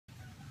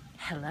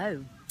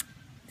Hello,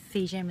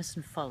 Fee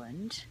Jameson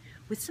Folland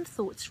with some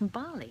thoughts from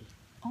Bali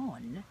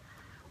on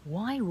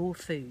why raw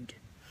food.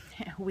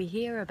 We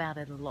hear about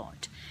it a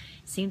lot.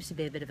 Seems to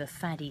be a bit of a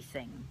faddy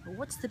thing, but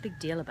what's the big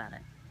deal about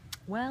it?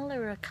 Well,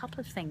 there are a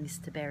couple of things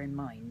to bear in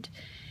mind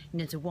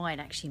into why it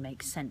actually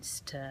makes sense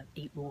to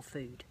eat raw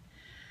food.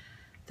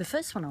 The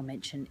first one I'll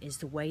mention is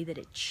the way that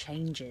it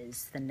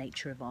changes the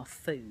nature of our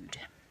food.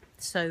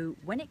 So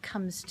when it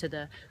comes to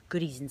the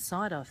goodies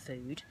inside our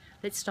food,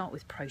 let's start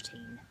with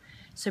protein.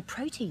 So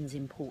protein is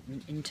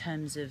important in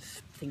terms of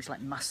things like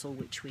muscle,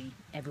 which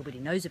everybody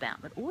knows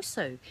about, but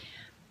also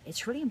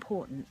it's really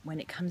important when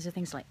it comes to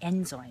things like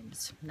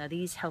enzymes. Now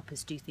these help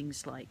us do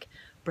things like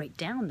break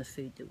down the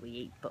food that we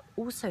eat, but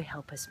also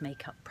help us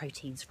make up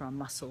proteins for our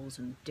muscles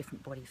and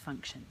different body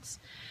functions.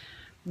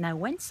 Now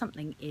when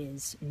something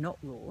is not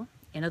raw,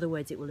 in other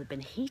words, it will have been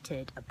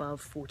heated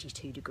above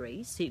 42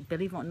 degrees. So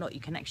believe it or not,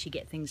 you can actually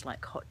get things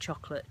like hot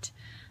chocolate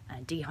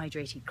and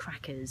dehydrated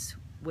crackers,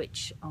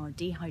 which are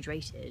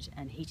dehydrated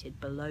and heated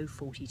below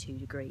 42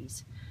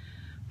 degrees.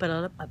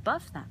 But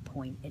above that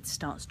point, it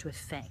starts to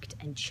affect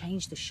and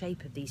change the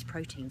shape of these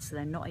proteins so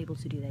they're not able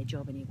to do their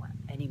job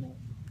anymore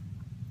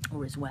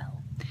or as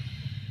well.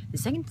 The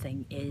second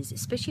thing is,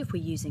 especially if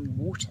we're using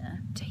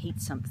water to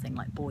heat something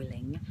like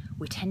boiling,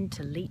 we tend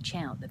to leach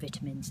out the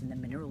vitamins and the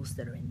minerals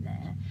that are in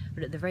there,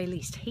 but at the very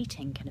least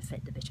heating can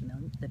affect the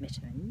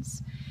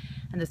vitamins.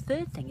 And the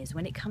third thing is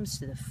when it comes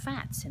to the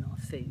fats in our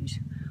food,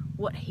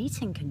 what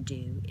heating can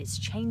do is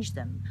change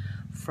them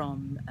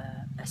from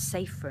a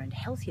safer and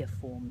healthier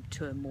form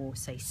to a more,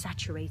 say,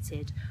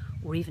 saturated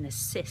or even a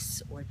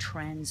cis or a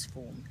trans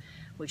form,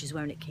 which is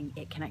when it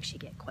can actually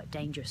get quite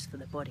dangerous for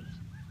the body.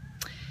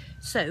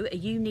 So are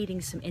you needing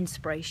some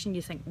inspiration?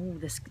 You think, oh,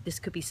 this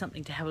could be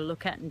something to have a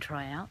look at and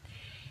try out?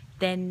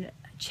 Then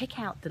check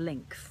out the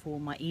link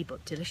for my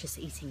ebook, Delicious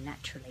Eating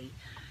Naturally.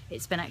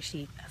 It's been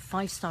actually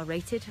 5-star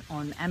rated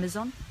on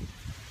Amazon.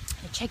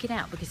 Check it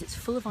out because it's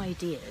full of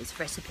ideas,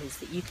 recipes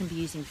that you can be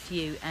using for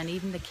you, and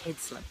even the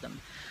kids love them.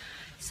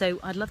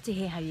 So I'd love to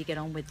hear how you get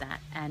on with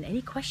that, and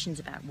any questions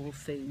about raw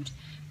food,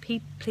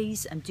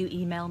 please do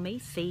email me,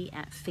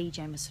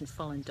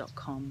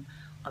 fee@feejamesonfolland.com.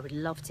 I would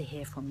love to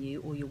hear from you,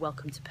 or you're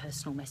welcome to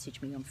personal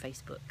message me on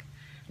Facebook.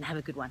 And have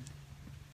a good one.